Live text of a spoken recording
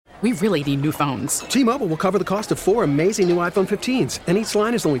We really need new phones. T-Mobile will cover the cost of 4 amazing new iPhone 15s, and each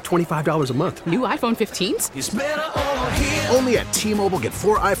line is only $25 a month. New iPhone 15s? It's better over here. Only at T-Mobile, get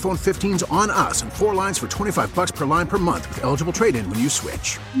 4 iPhone 15s on us and 4 lines for $25 per line per month with eligible trade-in when you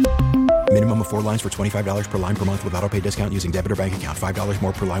switch. Minimum of 4 lines for $25 per line per month with autopay discount using debit or bank account. $5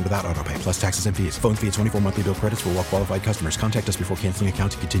 more per line without autopay, plus taxes and fees. Phone fee at 24 monthly bill credits for well-qualified customers. Contact us before canceling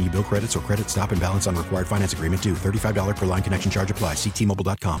account to continue bill credits or credit stop and balance on required finance agreement due. $35 per line connection charge applies. See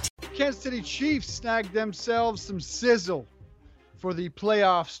T-Mobile.com. Kansas City Chiefs snagged themselves some sizzle for the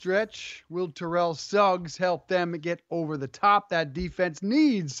playoff stretch. Will Terrell Suggs help them get over the top? That defense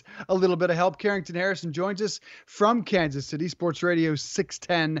needs a little bit of help. Carrington Harrison joins us from Kansas City, Sports Radio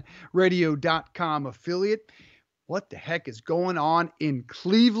 610 radio.com affiliate. What the heck is going on in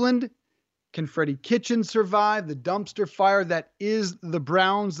Cleveland? Can Freddie Kitchens survive the dumpster fire that is the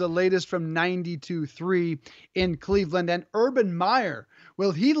Browns, the latest from 92-3 in Cleveland? And Urban Meyer,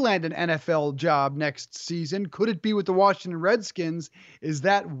 will he land an NFL job next season? Could it be with the Washington Redskins? Is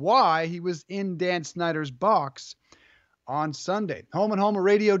that why he was in Dan Snyder's box on Sunday? Home and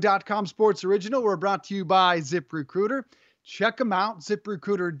HomeRadio.com Sports Original. We're brought to you by ZipRecruiter. Check them out,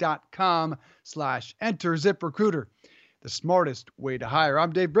 ZipRecruiter.com/enter. ZipRecruiter, the smartest way to hire.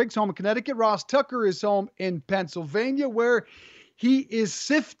 I'm Dave Briggs, home in Connecticut. Ross Tucker is home in Pennsylvania, where he is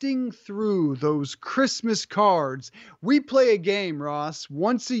sifting through those Christmas cards. We play a game, Ross,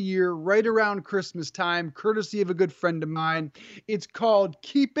 once a year, right around Christmas time, courtesy of a good friend of mine. It's called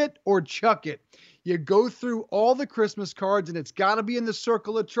Keep It or Chuck It. You go through all the Christmas cards, and it's got to be in the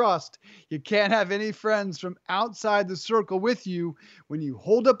circle of trust. You can't have any friends from outside the circle with you when you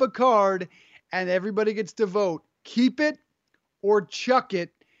hold up a card, and everybody gets to vote. Keep it or chuck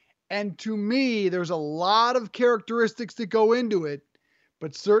it. And to me, there's a lot of characteristics that go into it,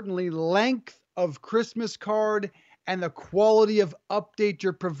 but certainly length of Christmas card and the quality of update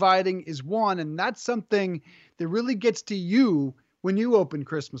you're providing is one. And that's something that really gets to you when you open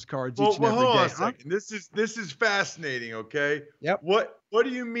Christmas cards each and every day. Hold on a second. This is fascinating, okay? Yep. What do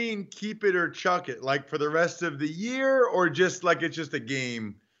you mean keep it or chuck it? Like for the rest of the year, or just like it's just a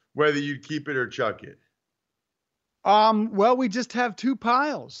game, whether you keep it or chuck it? Well, we just have two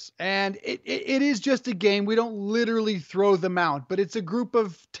piles, and it is just a game. We don't literally throw them out, but it's a group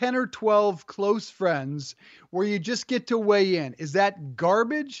of 10 or 12 close friends where you just get to weigh in. Is that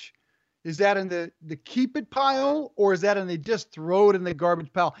garbage? Is that in the keep it pile, or is that in the just throw it in the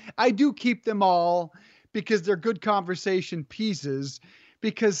garbage pile? I do keep them all because they're good conversation pieces,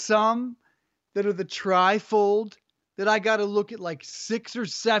 because some that are the trifold that I got to look at like 6 or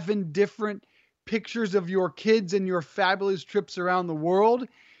 7 different pictures of your kids and your fabulous trips around the world,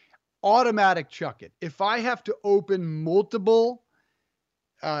 automatic chuck it. If I have to open multiple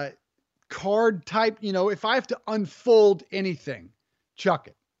card type, if I have to unfold anything, chuck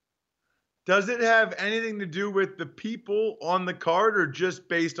it. Does it have anything to do with the people on the card, or just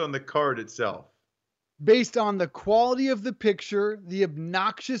based on the card itself? Based on the quality of the picture, the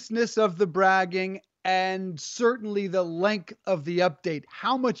obnoxiousness of the bragging, and certainly the length of the update.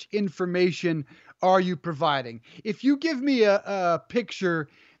 How much information are you providing? If you give me a picture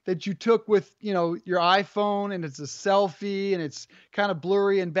that you took with, your iPhone, and it's a selfie and it's kind of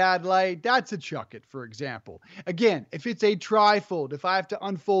blurry and bad light, that's a chuck it, for example. Again, if it's a trifold, if I have to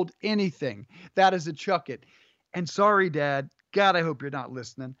unfold anything, that is a chuck it. And sorry, Dad, God, I hope you're not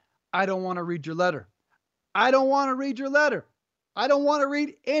listening. I don't want to read your letter. I don't want to read your letter. I don't want to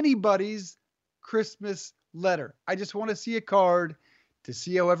read anybody's Christmas letter. I just want to see a card to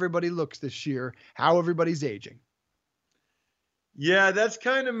see how everybody looks this year, how everybody's aging. Yeah, that's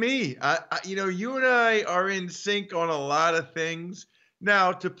kind of me. You and I are in sync on a lot of things.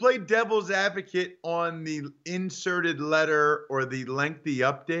 Now, to play devil's advocate on the inserted letter or the lengthy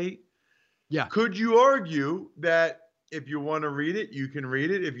update, yeah, could you argue that if you want to read it, you can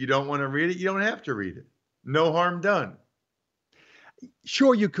read it? If you don't want to read it, you don't have to read it. No harm done.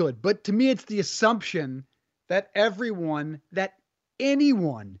 Sure, you could. But to me, it's the assumption that anyone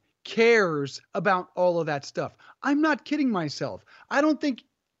cares about all of that stuff. I'm not kidding myself. I don't think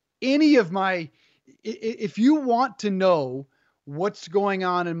any of if you want to know what's going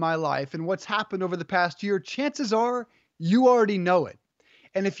on in my life and what's happened over the past year, chances are you already know it.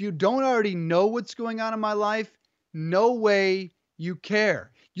 And if you don't already know what's going on in my life, no way you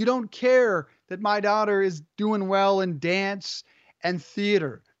care. You don't care that my daughter is doing well in dance and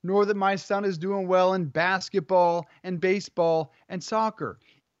theater, nor that my son is doing well in basketball and baseball and soccer.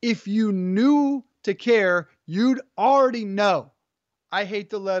 If you knew to care, you'd already know. I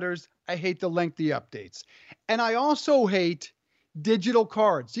hate the letters. I hate the lengthy updates. And I also hate digital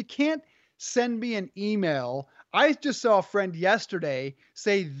cards. You can't send me an email I just saw a friend yesterday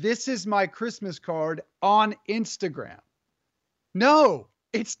say, "This is my Christmas card" on Instagram. No,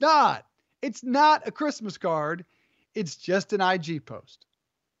 it's not. It's not a Christmas card. It's just an IG post.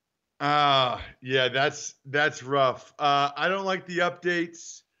 Yeah, that's rough. I don't like the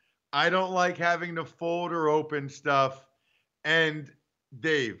updates. I don't like having to fold or open stuff. And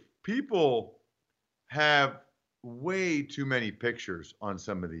Dave, people have way too many pictures on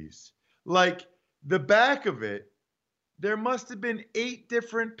some of these. Like the back of it, there must have been 8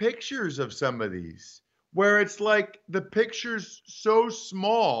 different pictures of some of these where it's like the picture's so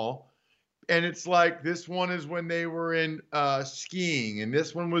small. And it's like this one is when they were in skiing, and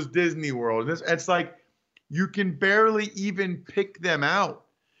this one was Disney World. It's like you can barely even pick them out.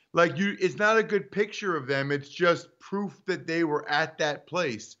 Like it's not a good picture of them. It's just proof that they were at that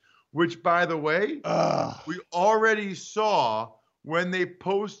place. Which, by the way, we already saw when they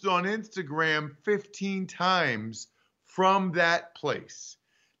posted on Instagram 15 times from that place.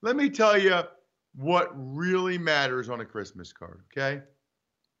 Let me tell you what really matters on a Christmas card. Okay.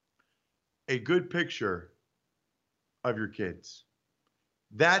 A good picture of your kids.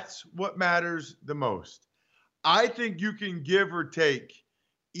 That's what matters the most. I think you can give or take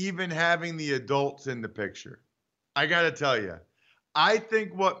even having the adults in the picture. I got to tell you, I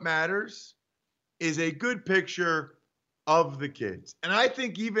think what matters is a good picture of the kids. And I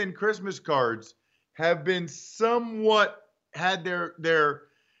think even Christmas cards have been somewhat had their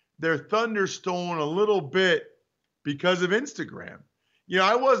thunder stolen a little bit because of Instagram. You know,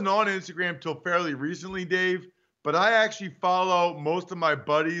 I wasn't on Instagram till fairly recently, Dave, but I actually follow most of my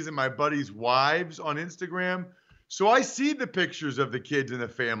buddies and my buddies' wives on Instagram. So I see the pictures of the kids and the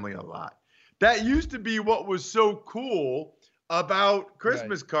family a lot. That used to be what was so cool about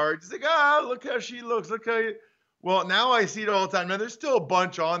Christmas cards. It's like, look how she looks. Look how you. Well, now I see it all the time. Now, there's still a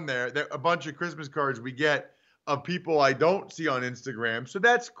bunch on there, a bunch of Christmas cards we get of people I don't see on Instagram. So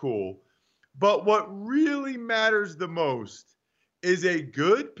that's cool. But what really matters the most is a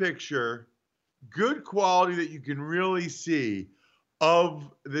good picture, good quality that you can really see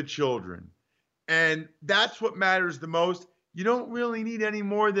of the children. And that's what matters the most. You don't really need any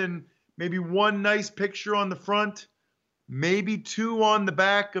more than maybe one nice picture on the front, maybe 2 on the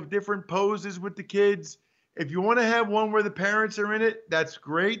back of different poses with the kids. If you want to have one where the parents are in it, that's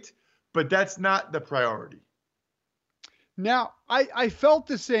great, but that's not the priority. Now, I felt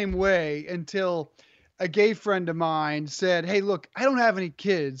the same way until a gay friend of mine said, "Hey, look, I don't have any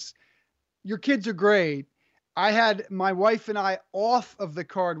kids. Your kids are great. I had my wife and I off of the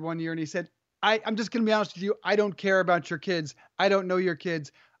card one year," and he said, I'm just going to be honest with you. I don't care about your kids. I don't know your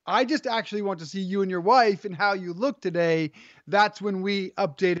kids. I just actually want to see you and your wife and how you look today. That's when we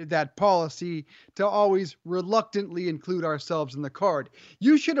updated that policy to always reluctantly include ourselves in the card.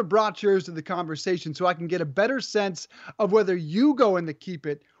 You should have brought yours to the conversation so I can get a better sense of whether you go in the keep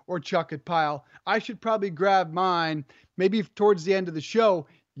it or chuck it pile. I should probably grab mine. Maybe towards the end of the show,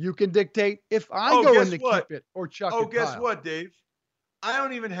 you can dictate if I go in the keep it or chuck it pile. Oh, guess what, Dave? I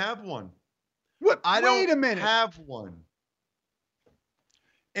don't even have one. What? Wait a minute. Have one.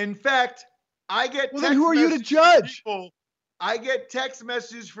 In fact, I get well, then who are you to judge? I get text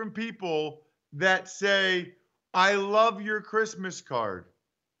messages from people that say, "I love your Christmas card."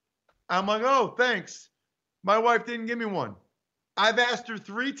 I'm like, "Oh, thanks. My wife didn't give me one." I've asked her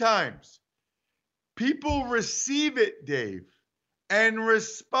 3 times. People receive it, Dave, and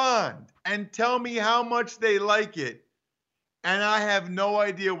respond and tell me how much they like it. And I have no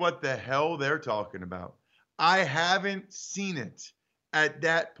idea what the hell they're talking about. I haven't seen it at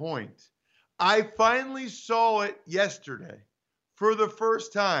that point. I finally saw it yesterday for the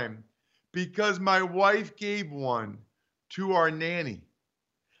first time because my wife gave one to our nanny.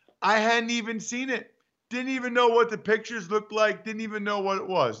 I hadn't even seen it. Didn't even know what the pictures looked like. Didn't even know what it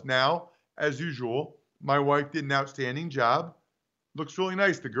was. Now, as usual, my wife did an outstanding job. Looks really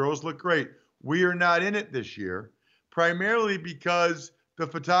nice. The girls look great. We are not in it this year, primarily because the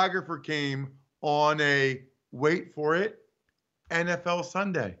photographer came on a, wait for it, NFL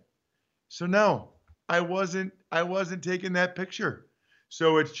Sunday. So no, I wasn't taking that picture.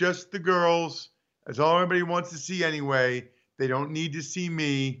 So it's just the girls. That's all everybody wants to see anyway. They don't need to see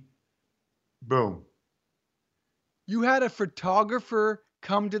me. Boom. You had a photographer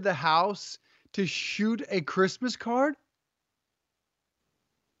come to the house to shoot a Christmas card?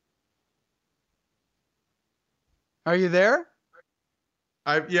 Are you there?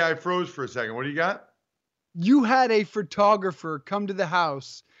 I froze for a second. What do you got? You had a photographer come to the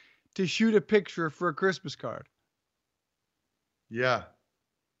house to shoot a picture for a Christmas card. Yeah.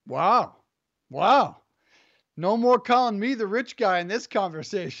 Wow. No more calling me the rich guy in this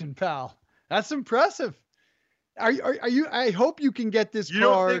conversation, pal. That's impressive. Are you? I hope you can get this You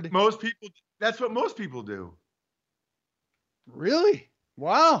card. don't think most people? That's what most people do. Really?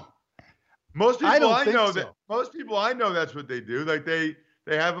 Wow. Most people I don't I think know so. that. Most people I know that's what they do. Like they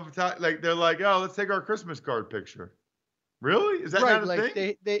have like they're like, oh, let's take our Christmas card picture. Really? Is that Right, not a like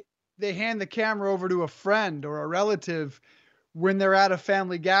thing? they hand the camera over to a friend or a relative when they're at a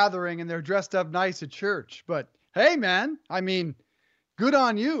family gathering and they're dressed up nice at church. But hey, man, I mean, good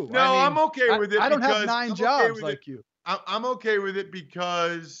on you. No, I mean, I'm okay with it. I don't have because 9 I'm okay jobs with like it. you. I'm okay with it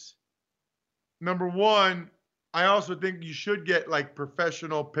because number one, I also think you should get like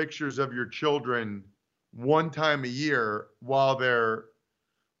professional pictures of your children one time a year while they're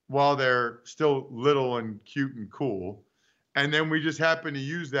still little and cute and cool. And then we just happen to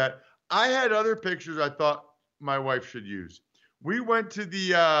use that. I had other pictures I thought my wife should use. We went to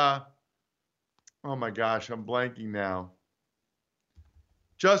the oh my gosh, I'm blanking now.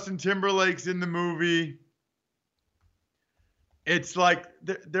 Justin Timberlake's in the movie. It's like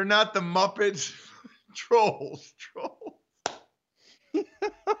they're not the Muppets. Trolls.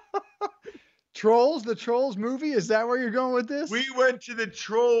 Trolls, the Trolls movie? Is that where you're going with this? We went to the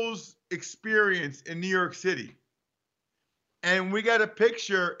Trolls experience in New York City. And we got a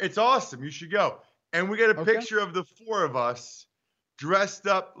picture. It's awesome. You should go. And we got a picture of the 4 of us dressed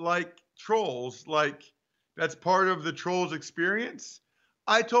up like trolls. Like that's part of the Trolls experience.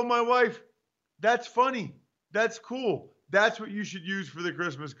 I told my wife, that's funny. That's cool. That's what you should use for the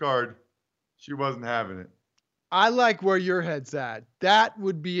Christmas card. She wasn't having it. I like where your head's at. That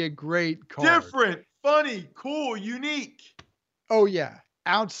would be a great card. Different, funny, cool, unique. Oh, yeah.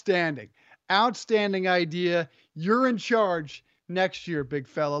 Outstanding. Outstanding idea. You're in charge next year, big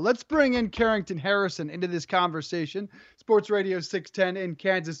fella. Let's bring in Carrington Harrison into this conversation. Sports Radio 610 in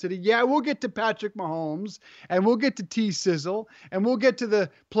Kansas City. Yeah, we'll get to Patrick Mahomes, and we'll get to T-Sizzle, and we'll get to the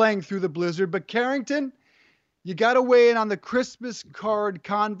playing through the blizzard. But Carrington, you got to weigh in on the Christmas card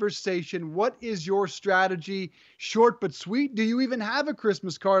conversation. What is your strategy? Short but sweet. Do you even have a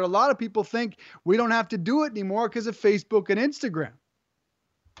Christmas card? A lot of people think we don't have to do it anymore because of Facebook and Instagram.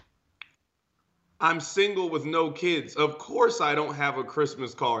 I'm single with no kids. Of course I don't have a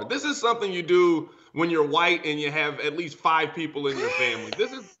Christmas card. This is something you do when you're white and you have at least 5 people in your family.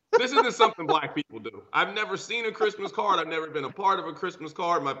 This isn't something black people do. I've never seen a Christmas card. I've never been a part of a Christmas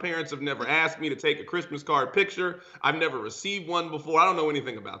card. My parents have never asked me to take a Christmas card picture. I've never received one before. I don't know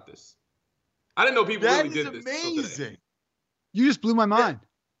anything about this. I didn't know people really did this. That is amazing. You just blew my mind.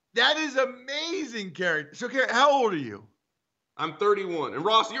 That is amazing, Carrie. So, Carrie, how old are you? I'm 31. And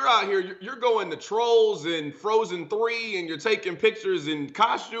Ross, you're out here. You're going to Trolls and Frozen 3 and you're taking pictures in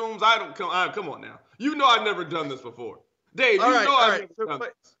costumes. Come on now. You know I've never done this before. Dave, I've never done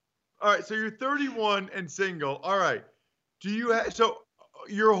this. All right, so you're 31 and single. All right. Do you have so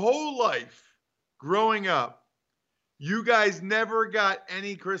your whole life growing up, you guys never got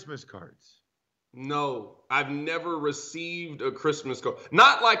any Christmas cards? No, I've never received a Christmas card.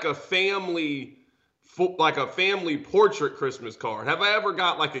 Not like a family portrait Christmas card. Have I ever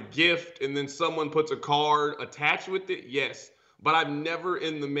got like a gift and then someone puts a card attached with it? Yes, but I've never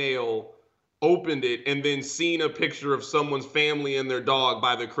in the mail opened it and then seen a picture of someone's family and their dog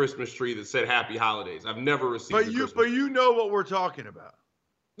by the Christmas tree that said Happy Holidays. I've never received But you know what we're talking about.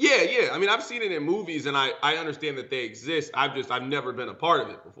 Yeah. I mean, I've seen it in movies and I understand that they exist. I've never been a part of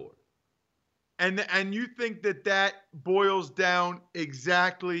it before. And you think that boils down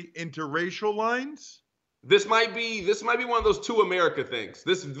exactly into racial lines? This might be one of those two America things.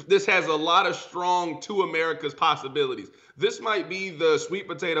 This has a lot of strong two Americas possibilities. This might be the sweet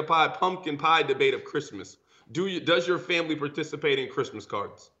potato pie, pumpkin pie debate of Christmas. Does your family participate in Christmas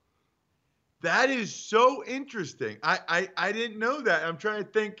cards? That is so interesting. I didn't know that. I'm trying to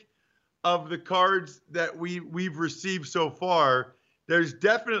think of the cards that we've received so far. There's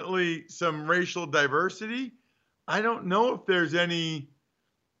definitely some racial diversity. I don't know if there's any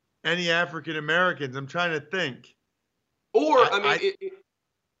African Americans. I'm trying to think. Or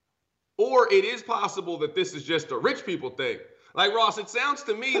it is possible that this is just a rich people thing. Like Ross, it sounds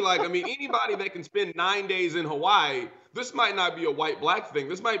to me like, anybody that can spend 9 days in Hawaii, this might not be a white-black thing.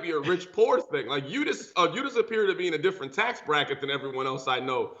 This might be a rich-poor thing. Like you just appear to be in a different tax bracket than everyone else I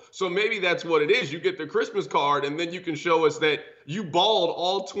know. So maybe that's what it is. You get the Christmas card, and then you can show us that you balled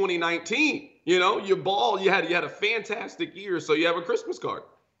all 2019. You balled. You had a fantastic year, so you have a Christmas card.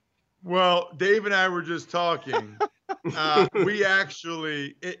 Well, Dave and I were just talking. We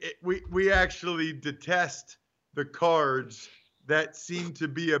actually detest the cards that seem to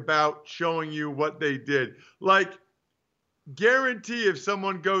be about showing you what they did. Like, guarantee if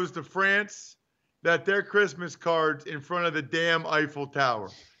someone goes to France that their Christmas card's in front of the damn Eiffel Tower.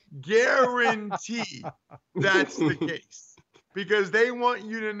 guarantee that's the case, because they want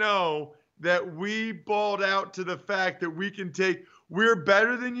you to know that we balled out to the fact that we're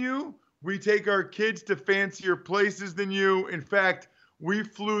better than you. We take our kids to fancier places than you. In fact, we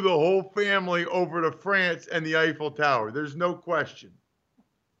flew the whole family over to France and the Eiffel Tower. There's no question.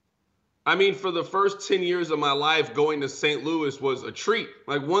 I mean, for the first 10 years of my life, going to St. Louis was a treat.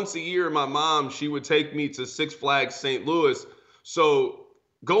 Like once a year, my mom, she would take me to Six Flags St. Louis. So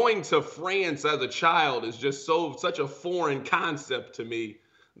going to France as a child is just such a foreign concept to me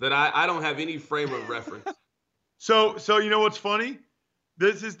that I don't have any frame of reference. So you know what's funny?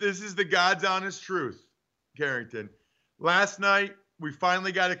 This is the God's honest truth, Carrington. Last night, we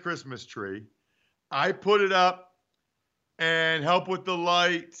finally got a Christmas tree. I put it up and help with the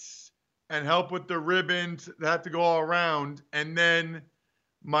lights and help with the ribbons that have to go all around. And then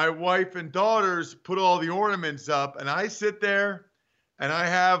my wife and daughters put all the ornaments up, and I sit there and I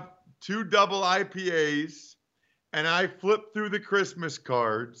have 2 double IPAs and I flip through the Christmas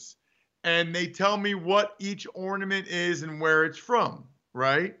cards and they tell me what each ornament is and where it's from,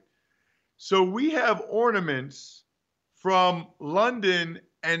 right? So we have ornaments from London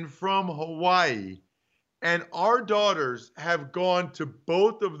and from Hawaii, and our daughters have gone to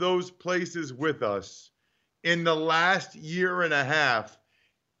both of those places with us in the last year and a half.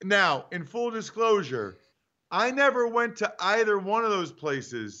 Now, in full disclosure, I never went to either one of those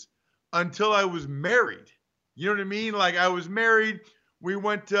places until I was married. You know what I mean? Like, I was married, we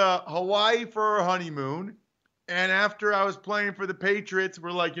went to Hawaii for our honeymoon, and after I was playing for the Patriots,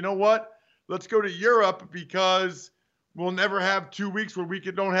 we're like, you know what? Let's go to Europe because we'll never have 2 weeks where we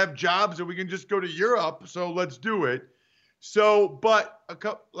don't have jobs and we can just go to Europe. So let's do it. So, but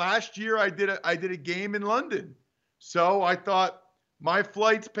last year I did a game in London. So I thought my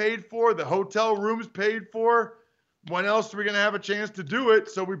flight's paid for, the hotel room's paid for. When else are we going to have a chance to do it?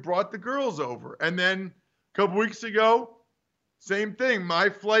 So we brought the girls over. And then a couple weeks ago, same thing. My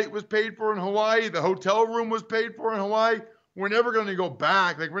flight was paid for in Hawaii. The hotel room was paid for in Hawaii. We're never going to go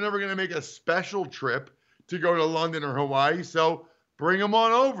back. Like, we're never going to make a special trip to go to London or Hawaii. So bring them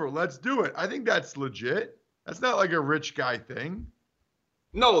on over. Let's do it. I think that's legit. That's not like a rich guy thing.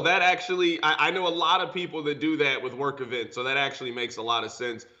 No, that actually, I know a lot of people that do that with work events. So that actually makes a lot of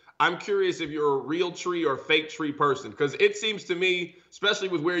sense. I'm curious if you're a real tree or fake tree person, because it seems to me, especially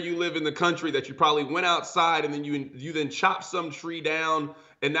with where you live in the country, that you probably went outside and then you then chopped some tree down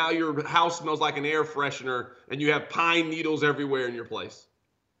and now your house smells like an air freshener and you have pine needles everywhere in your place.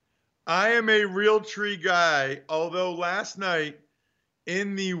 I am a real tree guy, although last night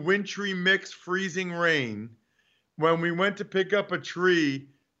in the wintry mix freezing rain, when we went to pick up a tree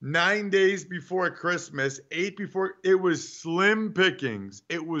 9 days before Christmas, 8 before, it was slim pickings.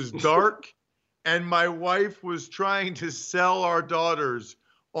 It was dark, and my wife was trying to sell our daughters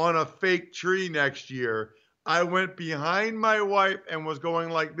on a fake tree next year. I went behind my wife and was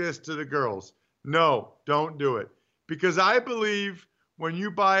going like this to the girls. No, don't do it. Because I believe when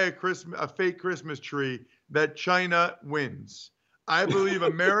you buy a fake Christmas tree, that China wins. I believe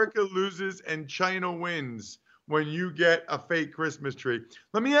America loses and China wins when you get a fake Christmas tree.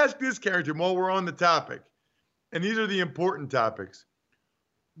 Let me ask this, Carrington, while we're on the topic, and these are the important topics.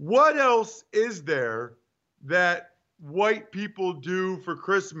 What else is there that white people do for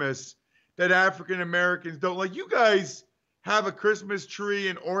Christmas that African Americans don't? Like, you guys have a Christmas tree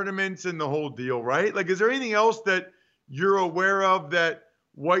and ornaments and the whole deal, right? Like, is there anything else that you're aware of that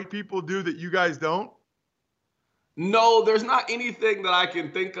white people do that you guys don't? No, there's not anything that I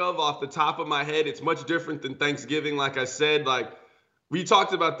can think of off the top of my head. It's much different than Thanksgiving. Like I said, like we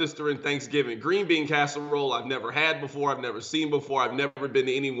talked about this during Thanksgiving. Green bean casserole I've never had before. I've never seen before. I've never been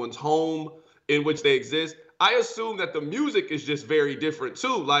to anyone's home in which they exist. I assume that the music is just very different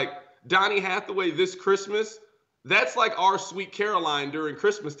too. Like Donny Hathaway, This Christmas, that's like our Sweet Caroline during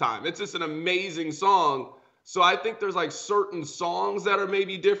Christmas time. It's just an amazing song. So I think there's like certain songs that are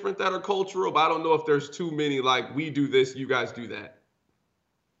maybe different that are cultural, but I don't know if there's too many like we do this, you guys do that.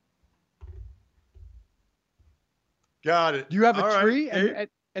 Got it. Do you have a All tree right.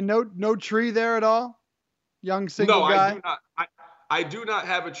 and no tree there at all? Young single guy? No, I do not. I do not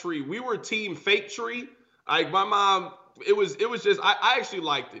have a tree. We were team fake tree. My mom, it was just I actually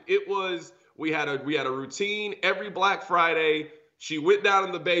liked it. It was we had a routine every Black Friday. She went down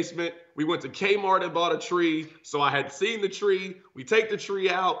in the basement. We went to Kmart and bought a tree. So I had seen the tree. We take the tree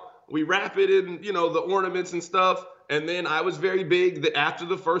out. We wrap it in, the ornaments and stuff. And then I was very big that after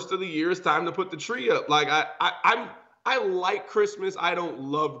the first of the year, it's time to put the tree up. Like I like Christmas. I don't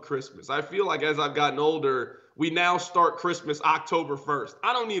love Christmas. I feel like as I've gotten older, we now start Christmas October 1st.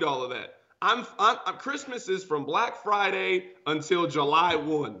 I don't need all of that. Christmas is from Black Friday until July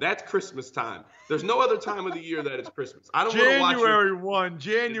 1. That's Christmas time. There's no other time of the year that it's Christmas. I don't want to watch January 1.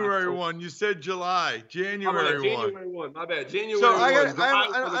 January 1. You said July. January 1. January 1. My bad. January So 1. I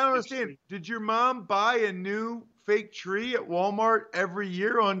don't understand. Did your mom buy a new fake tree at Walmart every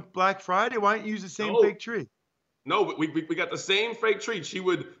year on Black Friday? Why don't you use the same fake tree? No, but we got the same fake tree. It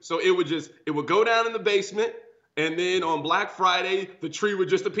would go down in the basement, and then on Black Friday, the tree would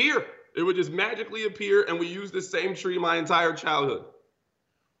just appear. It would just magically appear, and we used the same tree my entire childhood.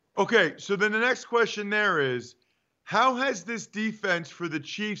 Okay, so then the next question there is, how has this defense for the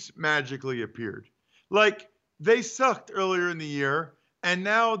Chiefs magically appeared? Like, they sucked earlier in the year, and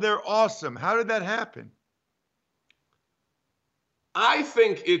now they're awesome. How did that happen? I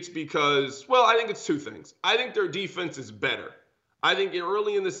think it's because, I think it's two things. I think their defense is better. I think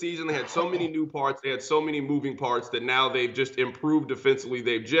early in the season, they had so many new parts. They had so many moving parts that now they've just improved defensively.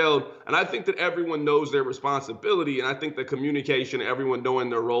 They've gelled. And I think that everyone knows their responsibility. And I think the communication, everyone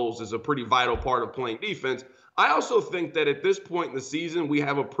knowing their roles is a pretty vital part of playing defense. I also think that at this point in the season, we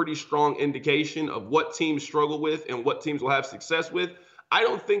have a pretty strong indication of what teams struggle with and what teams will have success with. I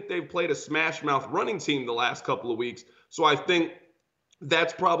don't think they've played a smash mouth running team the last couple of weeks. So I think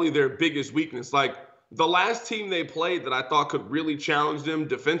that's probably their biggest weakness. Like, the last team they played that I thought could really challenge them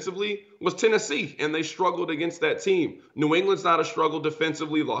defensively was Tennessee, and they struggled against that team. New England's not a struggle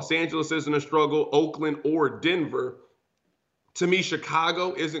defensively. Los Angeles isn't a struggle. Oakland or Denver. To me,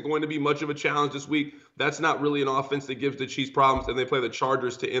 Chicago isn't going to be much of a challenge this week. That's not really an offense that gives the Chiefs problems, and they play the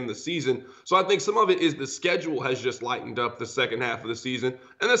Chargers to end the season. So I think some of it is the schedule has just lightened up the second half of the season,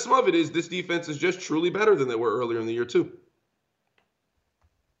 and then some of it is this defense is just truly better than they were earlier in the year too.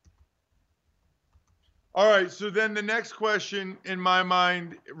 All right, so then the next question in my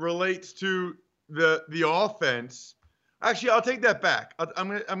mind relates to the offense. Actually, I'll take that back. I'm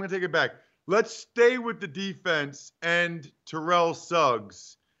gonna take it back. Let's stay with the defense and Terrell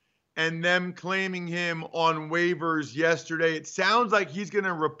Suggs and them claiming him on waivers yesterday. It sounds like he's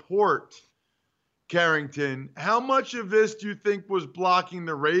gonna report, Carrington. How much of this do you think was blocking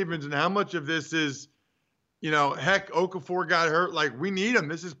the Ravens, and how much of this is, heck, Okafor got hurt. Like, we need him.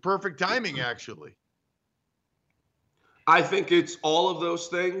 This is perfect timing, actually. I think it's all of those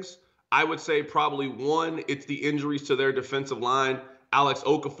things. I would say probably one, it's the injuries to their defensive line. Alex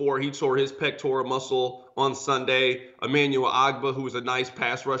Okafor, he tore his pectoral muscle on Sunday. Emmanuel Ogbah, who was a nice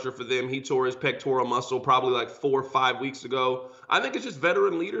pass rusher for them, he tore his pectoral muscle probably like 4 or 5 weeks ago. I think it's just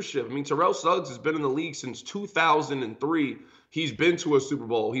veteran leadership. I mean, Terrell Suggs has been in the league since 2003. He's been to a Super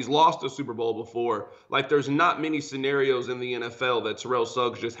Bowl. He's lost a Super Bowl before. Like, there's not many scenarios in the NFL that Terrell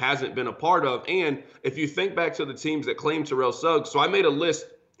Suggs just hasn't been a part of. And if you think back to the teams that claim Terrell Suggs, so I made a list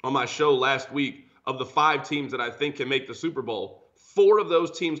on my show last week of the 5 teams that I think can make the Super Bowl. 4 of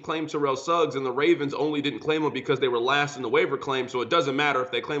those teams claimed Terrell Suggs, and the Ravens only didn't claim him because they were last in the waiver claim. So it doesn't matter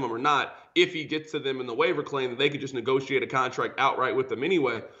if they claim him or not. If he gets to them in the waiver claim, they could just negotiate a contract outright with them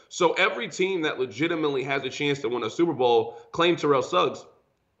anyway. So every team that legitimately has a chance to win a Super Bowl claimed Terrell Suggs.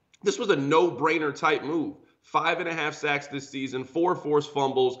 This was a no-brainer type move. 5.5 sacks this season, 4 forced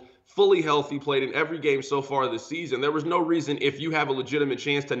fumbles, fully healthy, played in every game so far this season. There was no reason, if you have a legitimate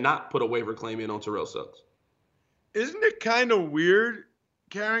chance, to not put a waiver claim in on Terrell Suggs. Isn't it kind of weird,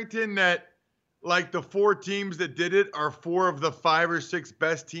 Carrington, that like the 4 teams that did it are 4 of the 5 or 6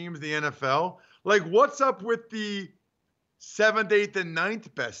 best teams in the NFL? Like, what's up with the 7th, 8th, and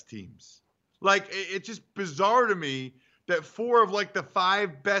 9th best teams? Like, it's just bizarre to me that 4 of like the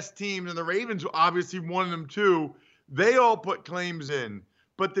 5 best teams, and the Ravens obviously one of them too, they all put claims in.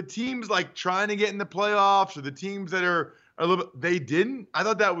 But the teams like trying to get in the playoffs, or the teams that are a little bit, they didn't? I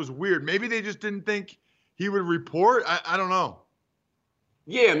thought that was weird. Maybe they just didn't think he would report. I don't know.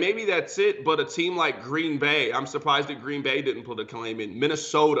 Yeah, maybe that's it. But a team like Green Bay, I'm surprised that Green Bay didn't put a claim in.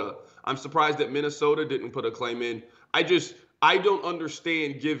 Minnesota, I'm surprised that Minnesota didn't put a claim in. I don't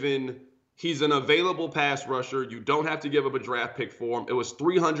understand, given he's an available pass rusher. You don't have to give up a draft pick for him. It was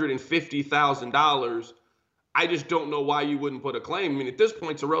 $350,000. I just don't know why you wouldn't put a claim. I mean, at this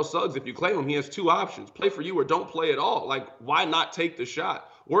point, Terrell Suggs, if you claim him, he has 2 options. Play for you or don't play at all. Like, why not take the shot?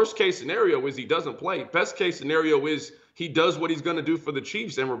 Worst case scenario is he doesn't play. Best case scenario is he does what he's going to do for the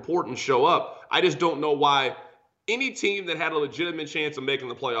Chiefs and report and show up. I just don't know why any team that had a legitimate chance of making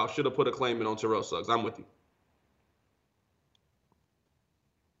the playoffs should have put a claim in on Terrell Suggs. I'm with you.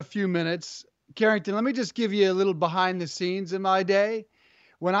 A few minutes. Carrington, let me just give you a little behind the scenes in my day.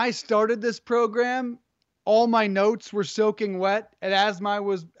 When I started this program, all my notes were soaking wet, and as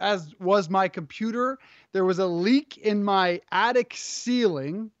was my computer, there was a leak in my attic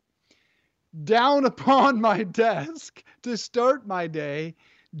ceiling down upon my desk to start my day.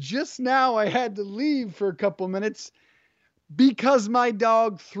 Just now I had to leave for a couple minutes because my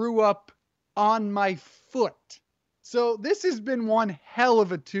dog threw up on my foot. So this has been one hell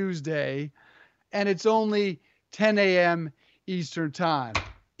of a Tuesday, and it's only 10 a.m. Eastern time.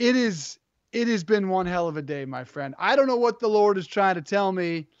 It has been one hell of a day, my friend. I don't know what the Lord is trying to tell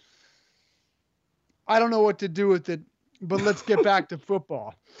me. I don't know what to do with it, but let's get back to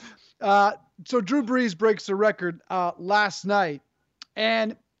football. So Drew Brees breaks the record last night,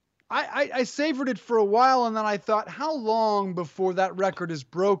 and I savored it for a while, and then I thought, how long before that record is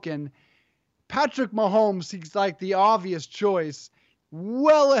broken? Patrick Mahomes seems like the obvious choice,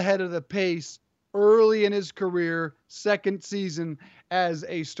 well ahead of the pace early in his career, second season as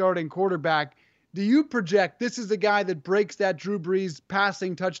a starting quarterback. Do you project this is the guy that breaks that Drew Brees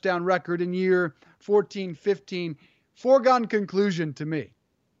passing touchdown record in year 14, 15? Foregone conclusion to me.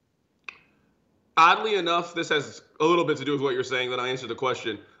 Oddly enough, this has a little bit to do with what you're saying, then I answer the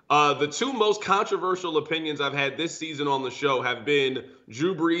question. The two most controversial opinions I've had this season on the show have been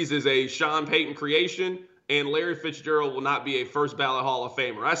Drew Brees is a Sean Payton creation and Larry Fitzgerald will not be a first ballot Hall of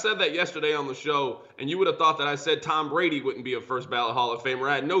Famer. I said that yesterday on the show, and you would have thought that I said Tom Brady wouldn't be a first ballot Hall of Famer.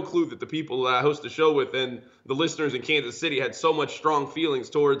 I had no clue that the people that I host the show with and the listeners in Kansas City had so much strong feelings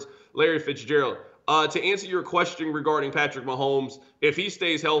towards Larry Fitzgerald. To answer your question regarding Patrick Mahomes, if he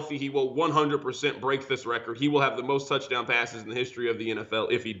stays healthy, he will 100% break this record. He will have the most touchdown passes in the history of the NFL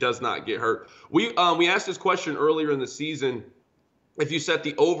if he does not get hurt. We asked this question earlier in the season. If you set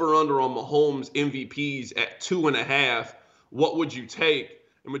the over-under on Mahomes MVPs at 2.5, what would you take?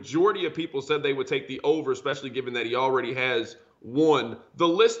 The majority of people said they would take the over, especially given that he already has one. The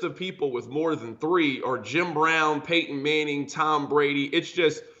list of people with more than 3 are Jim Brown, Peyton Manning, Tom Brady. It's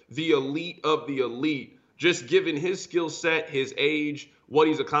just the elite of the elite. Just given his skill set, his age, what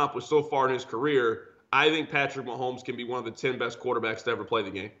he's accomplished so far in his career, I think Patrick Mahomes can be one of the 10 best quarterbacks to ever play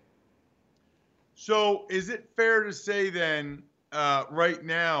the game. So is it fair to say then, right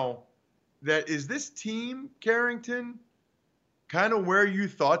now, that is this team, Carrington, kind of where you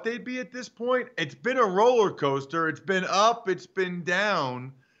thought they'd be at this point? It's been a roller coaster. It's been up, it's been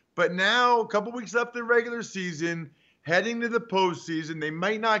down. But now, a couple weeks left in the regular season, heading to the postseason, they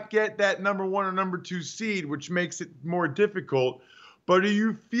might not get that number 1 or number 2 seed, which makes it more difficult. But are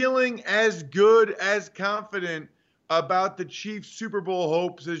you feeling as good, as confident about the Chiefs' Super Bowl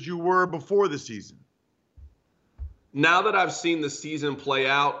hopes as you were before the season? Now that I've seen the season play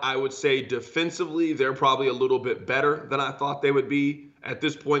out, I would say defensively, they're probably a little bit better than I thought they would be at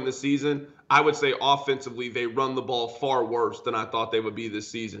this point in the season. I would say offensively, they run the ball far worse than I thought they would be this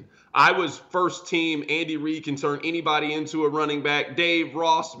season. I was first team. Andy Reid can turn anybody into a running back. Dave,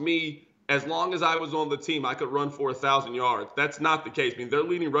 Ross, me, as long as I was on the team, I could run for 1,000 yards. That's not the case. I mean, their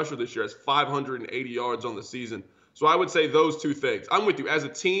leading rusher this year has 580 yards on the season. So I would say those two things. I'm with you. As a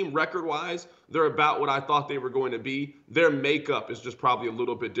team, record-wise, they're about what I thought they were going to be. Their makeup is just probably a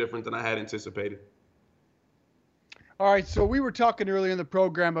little bit different than I had anticipated. All right, so we were talking earlier in the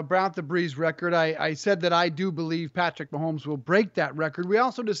program about the Brees record. I said that I do believe Patrick Mahomes will break that record. We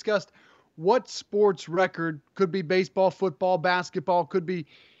also discussed what sports record, could be baseball, football, basketball, could be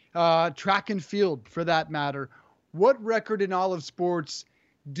track and field for that matter. What record in all of sports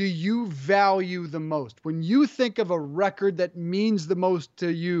do you value the most? When you think of a record that means the most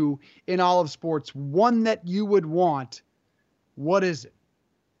to you in all of sports, one that you would want, what is it?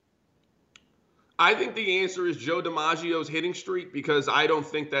 I think the answer is Joe DiMaggio's hitting streak, because I don't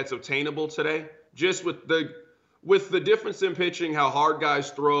think that's obtainable today. Just with the difference in pitching, how hard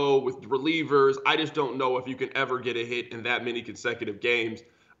guys throw with relievers, I just don't know if you can ever get a hit in that many consecutive games.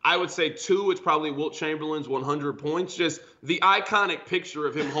 I would say 2, it's probably Wilt Chamberlain's 100 points. Just the iconic picture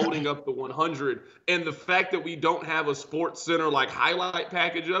of him holding up the 100 and the fact that we don't have a Sports Center like highlight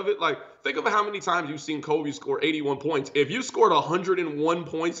package of it. Like, think of how many times you've seen Kobe score 81 points. If you scored 101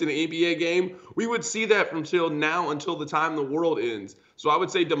 points in an NBA game, we would see that from until the time the world ends. So I would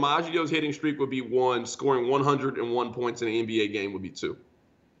say DiMaggio's hitting streak would be 1, scoring 101 points in an NBA game would be 2.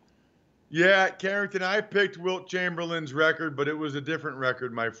 Yeah, Carrington, I picked Wilt Chamberlain's record, but it was a different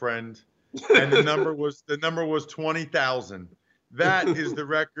record, my friend. And the number was 20,000. That is the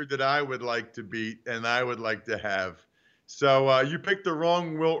record that I would like to beat and I would like to have. So you picked the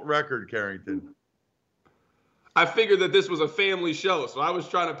wrong Wilt record, Carrington. I figured that this was a family show, so I was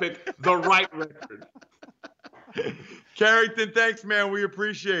trying to pick the right record. Carrington, thanks, man. We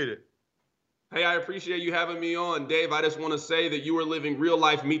appreciate it. Hey, I appreciate you having me on. Dave, I just want to say that you are living real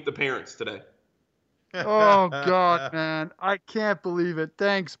life Meet the Parents today. Oh, God, man. I can't believe it.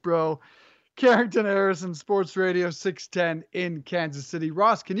 Thanks, bro. Carrington Harrison, Sports Radio 610 in Kansas City.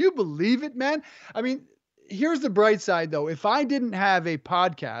 Ross, can you believe it, man? I mean, here's the bright side, though. If I didn't have a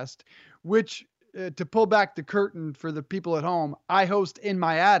podcast, which to pull back the curtain for the people at home, I host In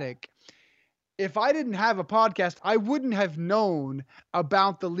My Attic. If I didn't have a podcast, I wouldn't have known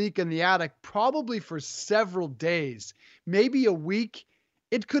about the leak in the attic probably for several days, maybe a week.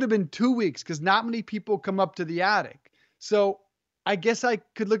 It could have been 2 weeks because not many people come up to the attic. So I guess I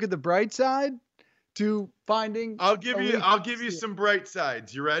could look at the bright side to finding. I'll give you some bright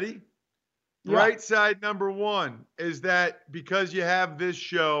sides. You ready? Bright side number one is that because you have this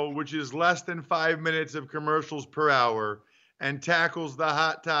show, which is less than 5 minutes of commercials per hour and tackles the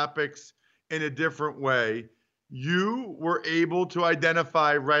hot topics in a different way, you were able to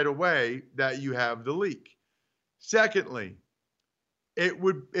identify right away that you have the leak. Secondly,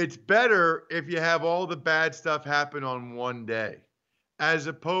 it's better if you have all the bad stuff happen on one day, as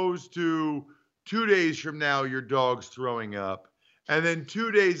opposed to 2 days from now, your dog's throwing up. And then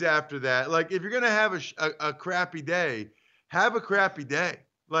 2 days after that, like if you're going to have a crappy day, have a crappy day.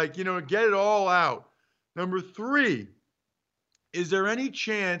 Like, get it all out. Number three, is there any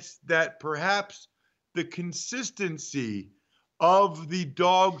chance that perhaps the consistency of the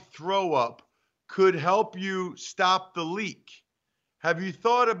dog throw up could help you stop the leak? Have you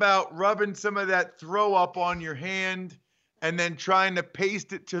thought about rubbing some of that throw up on your hand and then trying to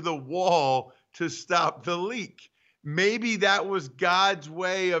paste it to the wall to stop the leak? Maybe that was God's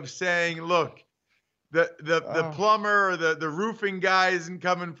way of saying, look, the plumber or the roofing guy isn't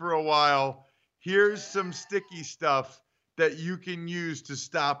coming for a while. Here's some sticky stuff that you can use to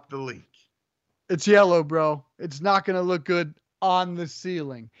stop the leak. It's yellow, bro. It's not going to look good on the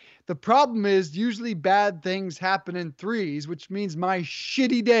ceiling. The problem is usually bad things happen in threes, which means my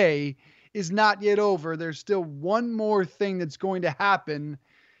shitty day is not yet over. There's still one more thing that's going to happen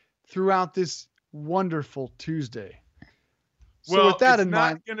throughout this wonderful Tuesday. So with that in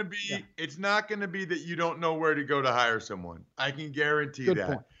mind, it's not going to be that you don't know where to go to hire someone. I can guarantee that.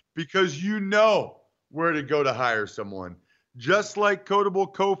 Point. Because you know where to go to hire someone. Just like Quotable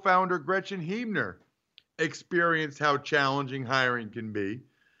co-founder Gretchen Hiebner experienced how challenging hiring can be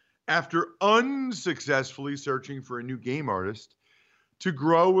after unsuccessfully searching for a new game artist to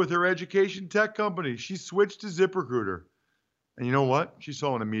grow with her education tech company. She switched to ZipRecruiter. And you know what? She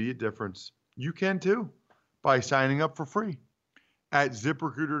saw an immediate difference. You can too, by signing up for free at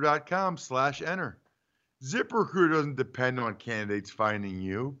ZipRecruiter.com/enter. ZipRecruiter doesn't depend on candidates finding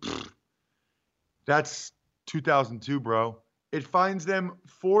you. That's 2002, bro. It finds them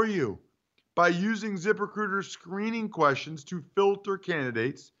for you. By using ZipRecruiter's screening questions to filter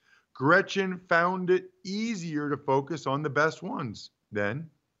candidates, Gretchen found it easier to focus on the best ones. Then,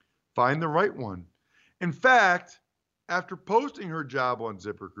 find the right one. In fact, after posting her job on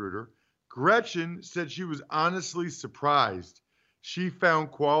ZipRecruiter, Gretchen said she was honestly surprised. She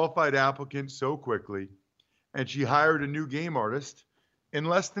found qualified applicants so quickly, and she hired a new game artist in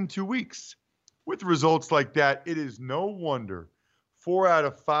less than 2 weeks. With results like that, it is no wonder 4 out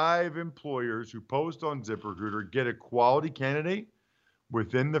of 5 employers who post on ZipRecruiter get a quality candidate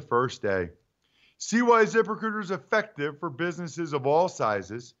within the first day. See why ZipRecruiter is effective for businesses of all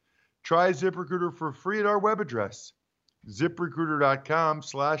sizes. Try ZipRecruiter for free at our web address,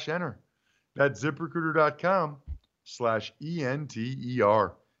 ZipRecruiter.com/enter. That's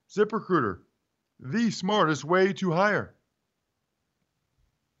ZipRecruiter.com/ENTER. ZipRecruiter, the smartest way to hire.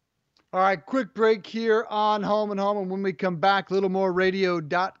 All right, quick break here on Home and Home. And when we come back,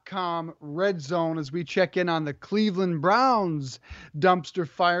 littlemoreradio.com Red Zone as we check in on the Cleveland Browns dumpster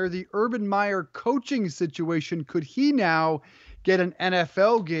fire, the Urban Meyer coaching situation. Could he now get an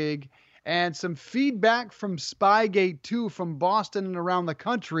NFL gig? And some feedback from Spygate 2 from Boston and around the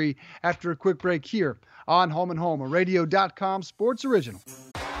country after a quick break here on Home and Home, a radio.com sports original.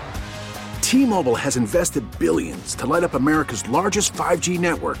 T-Mobile has invested billions to light up America's largest 5G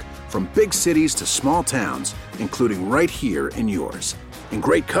network, from big cities to small towns, including right here in yours. And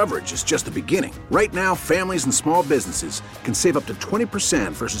great coverage is just the beginning. Right now, families and small businesses can save up to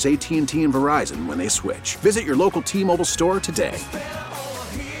 20% versus AT&T and Verizon when they switch. Visit your local T-Mobile store today.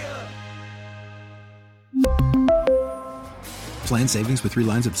 Plan savings with 3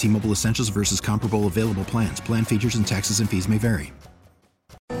 lines of T-Mobile Essentials versus comparable available plans. Plan features and taxes and fees may vary.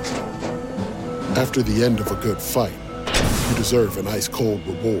 After the end of a good fight, you deserve an ice-cold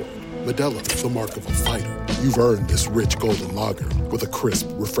reward. Modelo is the mark of a fighter. You've earned this rich golden lager with a crisp,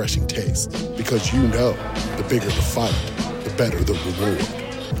 refreshing taste. Because you know, the bigger the fight, the better the reward.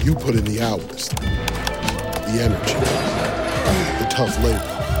 You put in the hours, the energy, the tough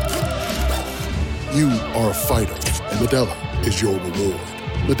labor. You are a fighter, and Modelo is your reward.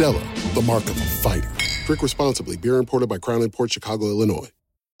 Modelo, the mark of a fighter. Drink responsibly. Beer imported by Crown Imports, Chicago, Illinois.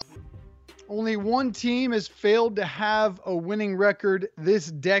 Only one team has failed to have a winning record this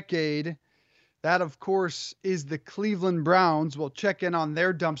decade. That, of course, is the Cleveland Browns. We'll check in on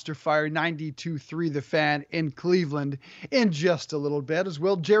their dumpster fire, 92.3 The Fan in Cleveland, in just a little bit, as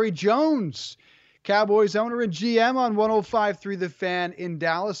well. Jerry Jones, Cowboys owner and GM on 105.3 The Fan in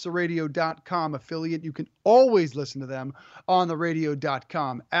Dallas, the radio.com affiliate. You can always listen to them on the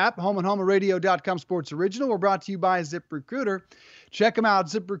radio.com app. Home and Home, a radio.com sports original. We're brought to you by ZipRecruiter. Check them out,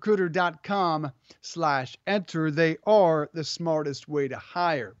 ZipRecruiter.com/enter. They are the smartest way to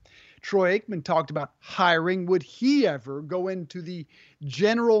hire. Troy Aikman talked about hiring. Would he ever go into the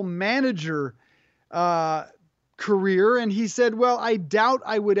general manager career? And he said, well, I doubt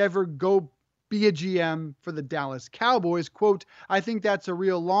I would ever go be a GM for the Dallas Cowboys. Quote, I think that's a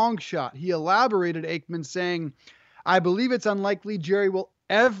real long shot. He elaborated, Aikman, saying, I believe it's unlikely Jerry will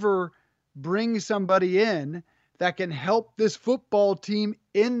ever bring somebody in that can help this football team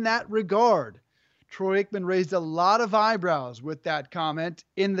in that regard. Troy Aikman raised a lot of eyebrows with that comment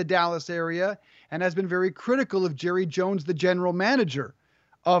in the Dallas area and has been very critical of Jerry Jones, the general manager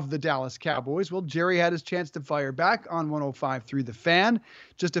of the Dallas Cowboys. Well, Jerry had his chance to fire back on 105.3 The Fan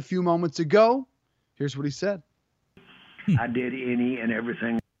just a few moments ago. Here's what he said. I did any and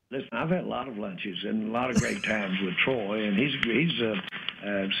everything. Listen, I've had a lot of lunches and a lot of great times with Troy, and he's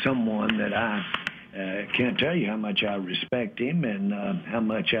someone that I can't tell you how much I respect him and how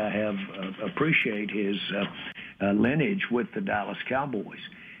much I have appreciate his lineage with the Dallas Cowboys.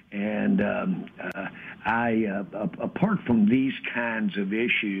 And I, apart from these kinds of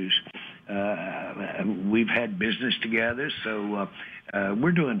issues, we've had business together, so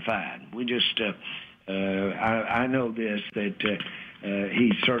we're doing fine. We just, I know this, that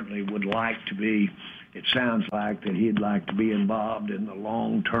he certainly would like to be, it sounds like that he'd like to be involved in the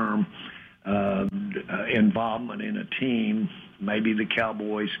long-term involvement in a team, maybe the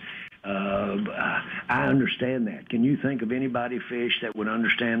Cowboys. I understand that. Can you think of anybody, Fish, that would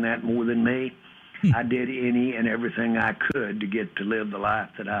understand that more than me? I did any and everything I could to get to live the life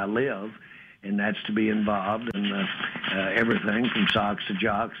that I live, and that's to be involved in everything from socks to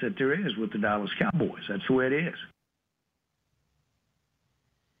jocks that there is with the Dallas Cowboys. That's the way it is.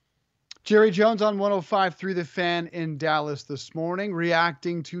 Jerry Jones on 105.3 The Fan in Dallas this morning,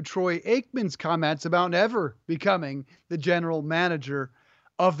 reacting to Troy Aikman's comments about never becoming the general manager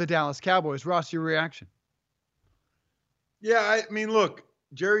of the Dallas Cowboys. Ross, your reaction? Yeah, I mean, look,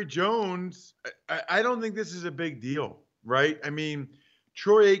 Jerry Jones, I don't think this is a big deal, right? I mean,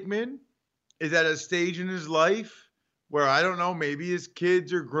 Troy Aikman is at a stage in his life where, I don't know, maybe his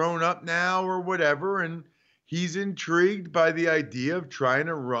kids are grown up now or whatever, and he's intrigued by the idea of trying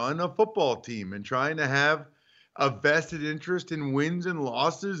to run a football team and trying to have a vested interest in wins and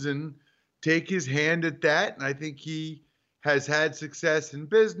losses and take his hand at that. And I think he has had success in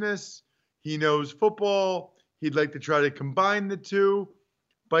business. He knows football. He'd like to try to combine the two,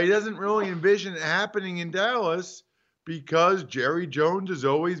 but he doesn't really envision it happening in Dallas because Jerry Jones has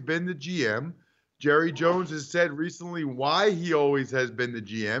always been the GM. Jerry Jones has said recently why he always has been the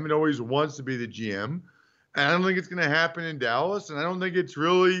GM and always wants to be the GM. And I don't think it's going to happen in Dallas, and I don't think it's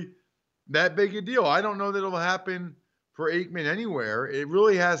really that big a deal. I don't know that it'll happen for Aikman anywhere. It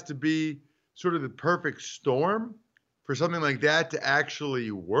really has to be sort of the perfect storm for something like that to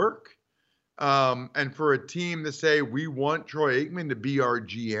actually work. And for a team to say, we want Troy Aikman to be our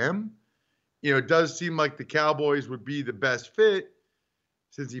GM, you know, it does seem like the Cowboys would be the best fit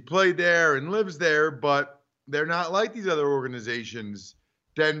since he played there and lives there, but they're not like these other organizations.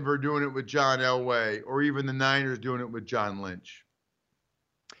 Denver doing it with John Elway, or even the Niners doing it with John Lynch.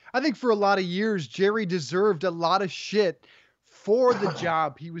 I think for a lot of years, Jerry deserved a lot of shit for the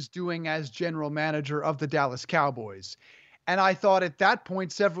job he was doing as general manager of the Dallas Cowboys. And I thought at that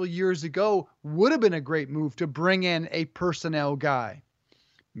point several years ago would have been a great move to bring in a personnel guy,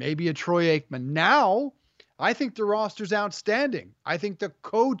 maybe a Troy Aikman. Now, I think the roster's outstanding. I think the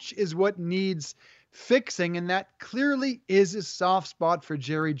coach is what needs fixing, and that clearly is a soft spot for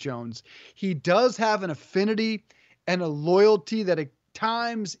Jerry Jones. He does have an affinity and a loyalty that at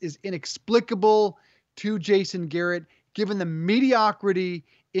times is inexplicable to Jason Garrett, given the mediocrity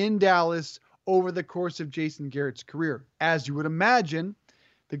in Dallas over the course of Jason Garrett's career. As you would imagine,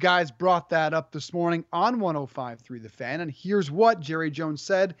 the guys brought that up this morning on 105.3 The Fan, and here's what Jerry Jones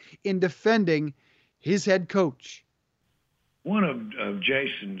said in defending his head coach. One of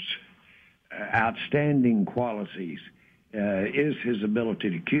Jason's outstanding qualities is his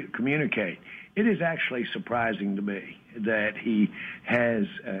ability to communicate. It is actually surprising to me that he has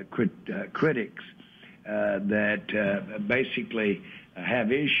critics that basically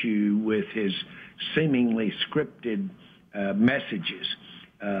have issue with his seemingly scripted messages.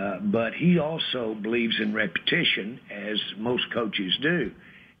 But he also believes in repetition, as most coaches do.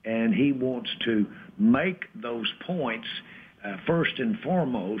 And he wants to make those points first and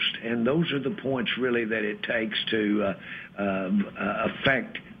foremost, and those are the points really that it takes to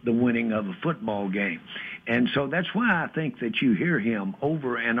affect the winning of a football game. And so that's why I think that you hear him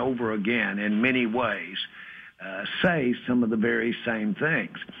over and over again in many ways say some of the very same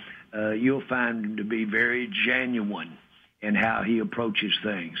things. You'll find him to be very genuine in how he approaches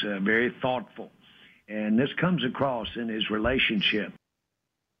things, very thoughtful. And this comes across in his relationship.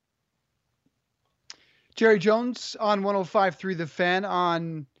 Jerry Jones on 105.3 The Fan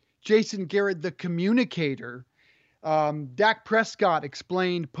on Jason Garrett, the communicator. Dak Prescott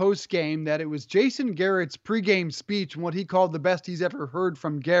explained post-game that it was Jason Garrett's pregame speech and what he called the best he's ever heard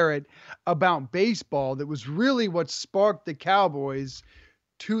from Garrett about baseball that was really what sparked the Cowboys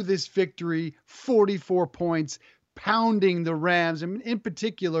to this victory, 44 points, pounding the Rams, and in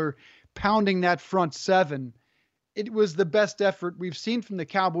particular, pounding that front seven. It was the best effort we've seen from the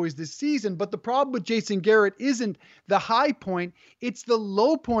Cowboys this season. But the problem with Jason Garrett isn't the high point. It's the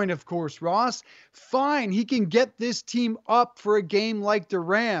low point, of course, Ross. Fine, he can get this team up for a game like the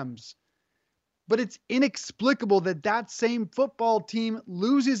Rams. But it's inexplicable that that same football team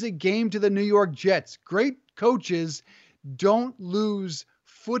loses a game to the New York Jets. Great coaches don't lose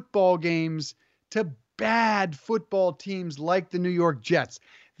football games to bad football teams like the New York Jets.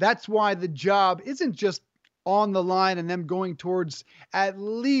 That's why the job isn't just on the line and them going towards at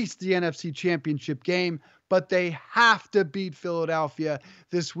least the NFC Championship game, but they have to beat Philadelphia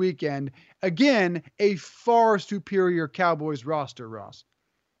this weekend. Again, a far superior Cowboys roster, Ross.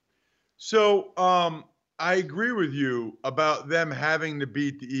 So I agree with you about them having to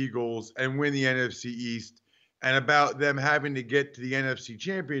beat the Eagles and win the NFC East, and about them having to get to the NFC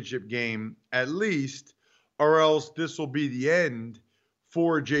Championship game at least, or else this will be the end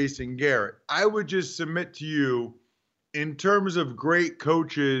for Jason Garrett. I would just submit to you, in terms of great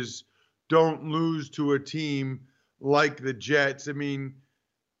coaches don't lose to a team like the Jets. I mean,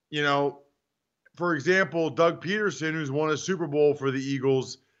 you know, for example, Doug Peterson, who's won a Super Bowl for the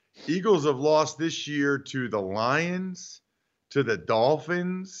Eagles have lost this year to the Lions, to the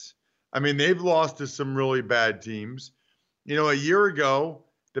Dolphins. I mean, they've lost to some really bad teams. You know, a year ago,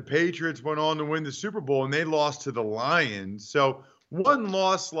 the Patriots went on to win the Super Bowl and they lost to the Lions. So one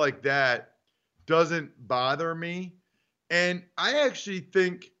loss like that doesn't bother me. And I actually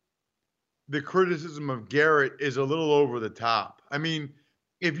think the criticism of Garrett is a little over the top. I mean,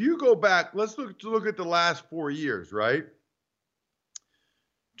 if you go back, let's look at the last 4 years, right?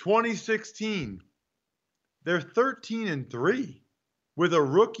 2016, they're 13-3 with a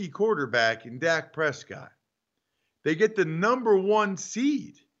rookie quarterback in Dak Prescott. They get the number 1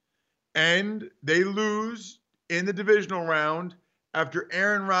 seed and they lose in the divisional round after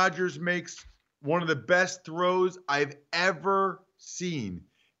Aaron Rodgers makes one of the best throws I've ever seen.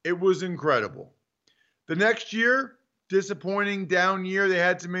 It was incredible. The next year, disappointing down year. They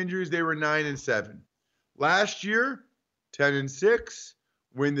had some injuries. They were 9-7. Last year, 10-6,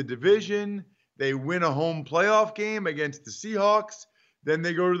 win the division. They win a home playoff game against the Seahawks. Then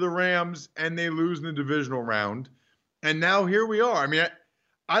they go to the Rams and they lose in the divisional round. And now here we are. I mean,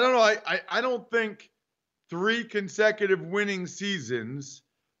 I don't know. I don't think 3 consecutive winning seasons,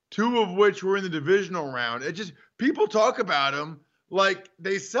 2 of which were in the divisional round. It just, people talk about them like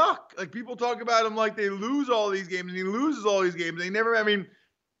they suck. Like people talk about them like they lose all these games, and he loses all these games. They never, I mean,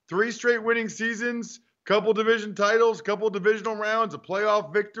 3 straight winning seasons, couple division titles, couple divisional rounds, a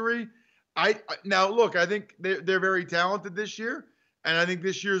playoff victory. Now look, I think they're very talented this year, and I think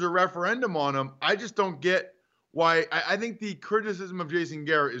this year's a referendum on them. I just don't get why. I think the criticism of Jason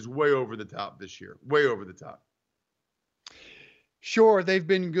Garrett is way over the top this year. Way over the top. Sure, they've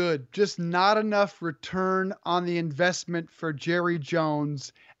been good. Just not enough return on the investment for Jerry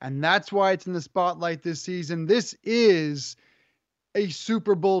Jones. And that's why it's in the spotlight this season. This is a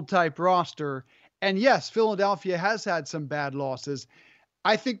Super Bowl type roster. And yes, Philadelphia has had some bad losses.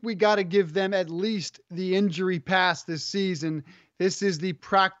 I think we got to give them at least the injury pass this season. This is the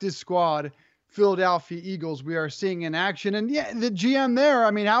practice squad Philadelphia Eagles we are seeing in action. And yeah, the GM there,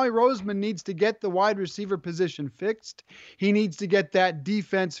 I mean, Howie Roseman needs to get the wide receiver position fixed. He needs to get that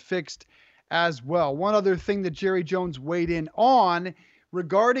defense fixed as well. One other thing that Jerry Jones weighed in on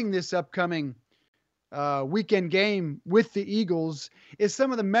regarding this upcoming weekend game with the Eagles is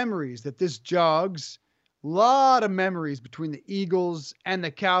some of the memories that this jogs. A lot of memories between the Eagles and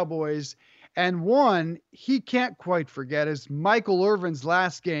the Cowboys. And one he can't quite forget is Michael Irvin's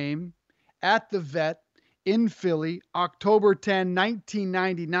last game at the Vet in Philly, October 10,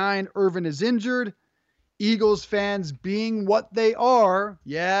 1999. Irvin is injured. Eagles fans being what they are,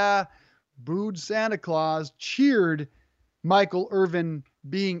 booed Santa Claus, cheered Michael Irvin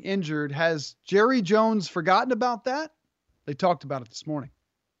being injured. Has Jerry Jones forgotten about that? They talked about it this morning.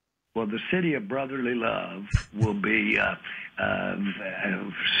 Well, the city of brotherly love will be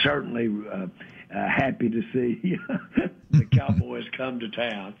certainly happy to see the Cowboys come to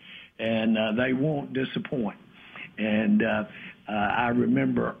town, and they won't disappoint. And I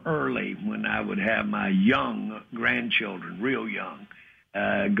remember early when I would have my young grandchildren, real young,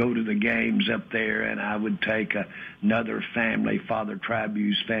 go to the games up there, and I would take another family, Father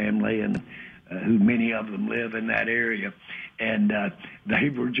Tribu's family, and who many of them live in that area. And they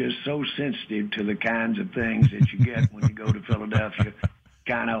were just so sensitive to the kinds of things that you get when you go to Philadelphia,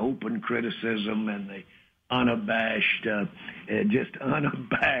 kind of open criticism and the unabashed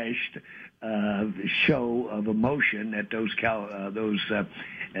show of emotion that those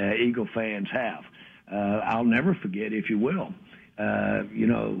Eagle fans have. I'll never forget, if you will. I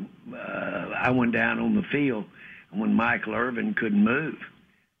went down on the field when Michael Irvin couldn't move,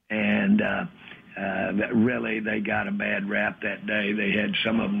 and really they got a bad rap that day. They had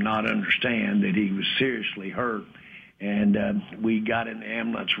some of them not understand that he was seriously hurt, and we got in the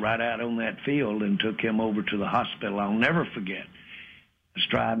ambulance right out on that field and took him over to the hospital. I'll never forget. I was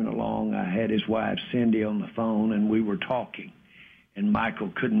driving along. I had his wife Cindy on the phone, and we were talking, and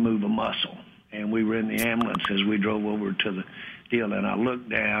Michael couldn't move a muscle. And we were in the ambulance as we drove over to the deal, and I looked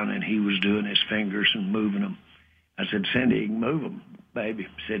down, and he was doing his fingers and moving them. I said, Cindy, move them, baby.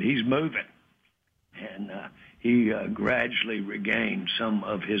 I said, he's moving. And he gradually regained some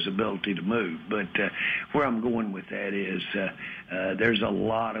of his ability to move. But where I'm going with that is there's a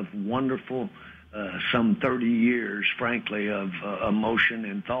lot of wonderful, some 30 years, frankly, of emotion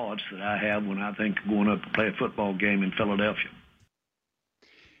and thoughts that I have when I think of going up to play a football game in Philadelphia.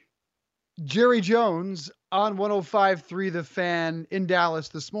 Jerry Jones on 105.3 The Fan in Dallas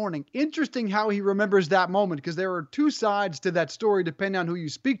this morning. Interesting how he remembers that moment, because there are two sides to that story depending on who you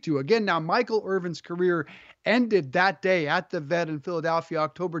speak to. Again, now Michael Irvin's career ended that day at the Vet in Philadelphia,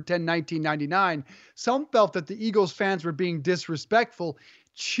 October 10, 1999. Some felt that the Eagles fans were being disrespectful,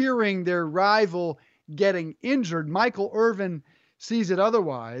 cheering their rival getting injured. Michael Irvin sees it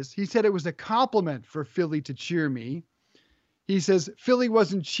otherwise. He said it was a compliment for Philly to cheer me. He says, Philly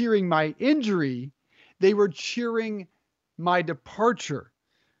wasn't cheering my injury. They were cheering my departure.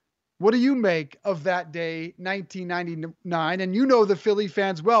 What do you make of that day, 1999? And you know the Philly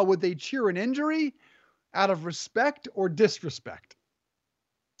fans well. Would they cheer an injury out of respect or disrespect?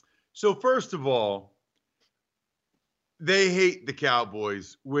 So first of all, they hate the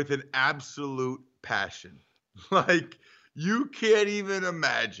Cowboys with an absolute passion. Like, you can't even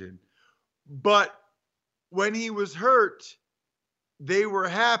imagine. But when he was hurt, they were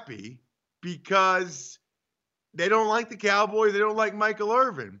happy because they don't like the Cowboys. They don't like Michael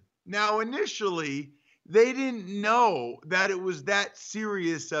Irvin. Now, initially, they didn't know that it was that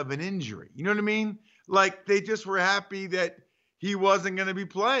serious of an injury. You know what I mean? Like, they just were happy that he wasn't going to be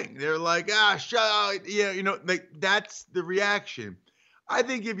playing. They're like, shut up. Yeah, like, that's the reaction. I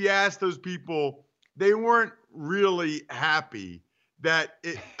think if you ask those people, they weren't really happy that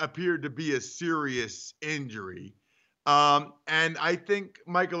it appeared to be a serious injury. And I think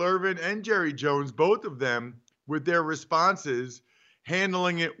Michael Irvin and Jerry Jones, both of them, with their responses,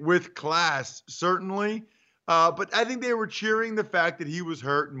 handling it with class, certainly. But I think they were cheering the fact that he was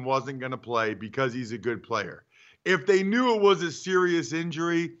hurt and wasn't going to play because he's a good player. If they knew it was a serious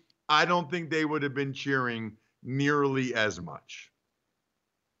injury, I don't think they would have been cheering nearly as much.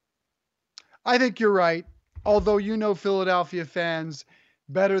 I think you're right. Although you know Philadelphia fans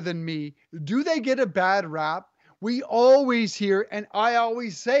better than me, do they get a bad rap? We always hear, and I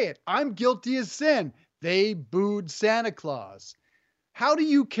always say it, I'm guilty as sin. They booed Santa Claus. How do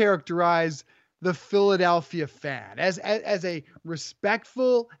you characterize the Philadelphia fan? As a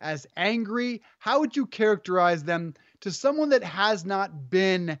respectful, as angry, how would you characterize them to someone that has not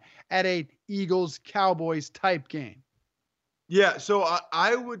been at a Eagles-Cowboys type game? Yeah, so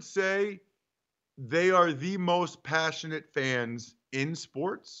I would say they are the most passionate fans in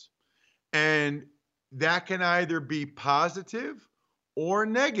sports, and that can either be positive or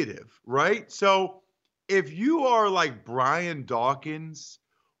negative, right? So if you are like Brian Dawkins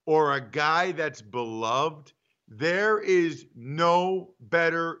or a guy that's beloved, there is no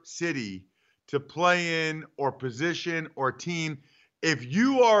better city to play in or position or team. If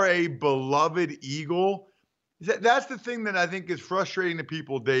you are a beloved Eagle, that's the thing that I think is frustrating to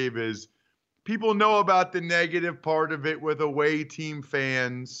people, Dave, is people know about the negative part of it with away team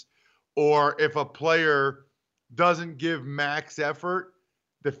fans, or if a player doesn't give max effort,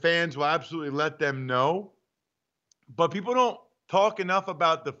 the fans will absolutely let them know. But people don't talk enough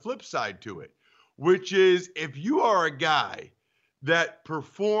about the flip side to it, which is if you are a guy that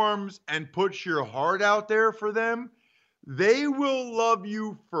performs and puts your heart out there for them, they will love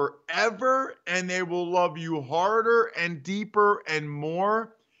you forever, and they will love you harder and deeper and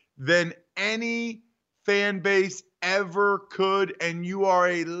more than any fan base ever could. And you are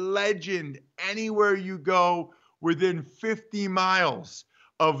a legend anywhere you go within 50 miles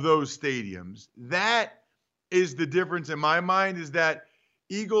of those stadiums. That is the difference in my mind, is that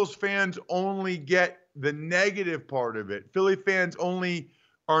Eagles fans only get the negative part of it. Philly fans only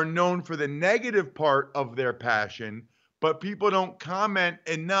are known for the negative part of their passion, but people don't comment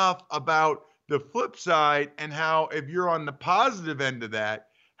enough about the flip side and how, if you're on the positive end of that,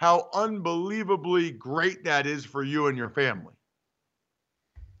 how unbelievably great that is for you and your family.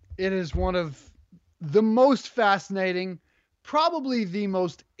 It is one of the most fascinating, probably the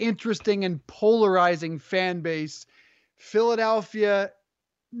most interesting and polarizing fan base. Philadelphia,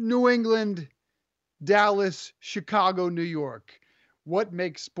 New England, Dallas, Chicago, New York. What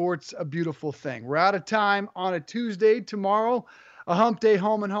makes sports a beautiful thing? We're out of time on a Tuesday. Tomorrow, a hump day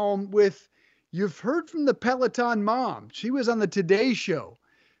home and home with, you've heard from the Peloton mom. She was on the Today Show.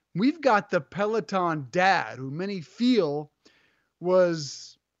 We've got the Peloton dad, who many feel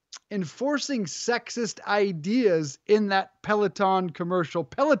was enforcing sexist ideas in that Peloton commercial.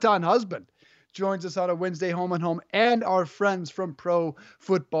 Peloton husband joins us on a Wednesday home and home, and our friends from Pro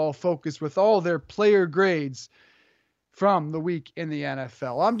Football Focus with all their player grades from the week in the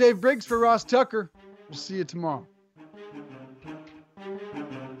NFL. I'm Dave Briggs for Ross Tucker. We'll see you tomorrow.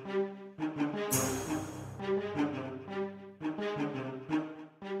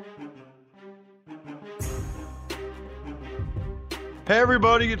 Hey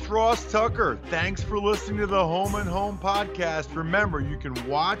everybody, it's Ross Tucker. Thanks for listening to the Home and Home podcast. Remember, you can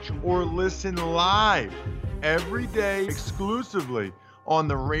watch or listen live every day exclusively on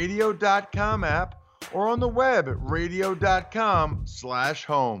the radio.com app or on the web at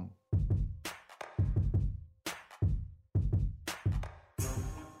radio.com/home.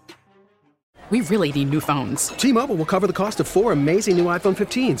 We really need new phones. T-Mobile will cover the cost of 4 amazing new iPhone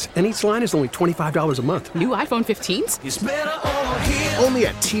 15s, and each line is only $25 a month. New iPhone 15s? It's better over here. Only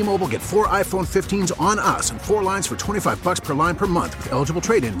at T-Mobile, get 4 iPhone 15s on us and 4 lines for $25 per line per month with eligible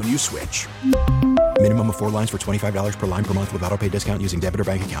trade-in when you switch. Minimum of 4 lines for $25 per line per month with autopay discount using debit or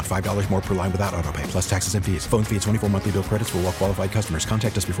bank account. $5 more per line without autopay, plus taxes and fees. Phone fee at 24 monthly bill credits for well-qualified customers.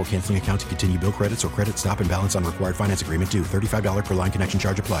 Contact us before canceling account to continue bill credits or credit stop and balance on required finance agreement due. $35 per line connection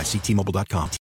charge applies. See T-Mobile.com.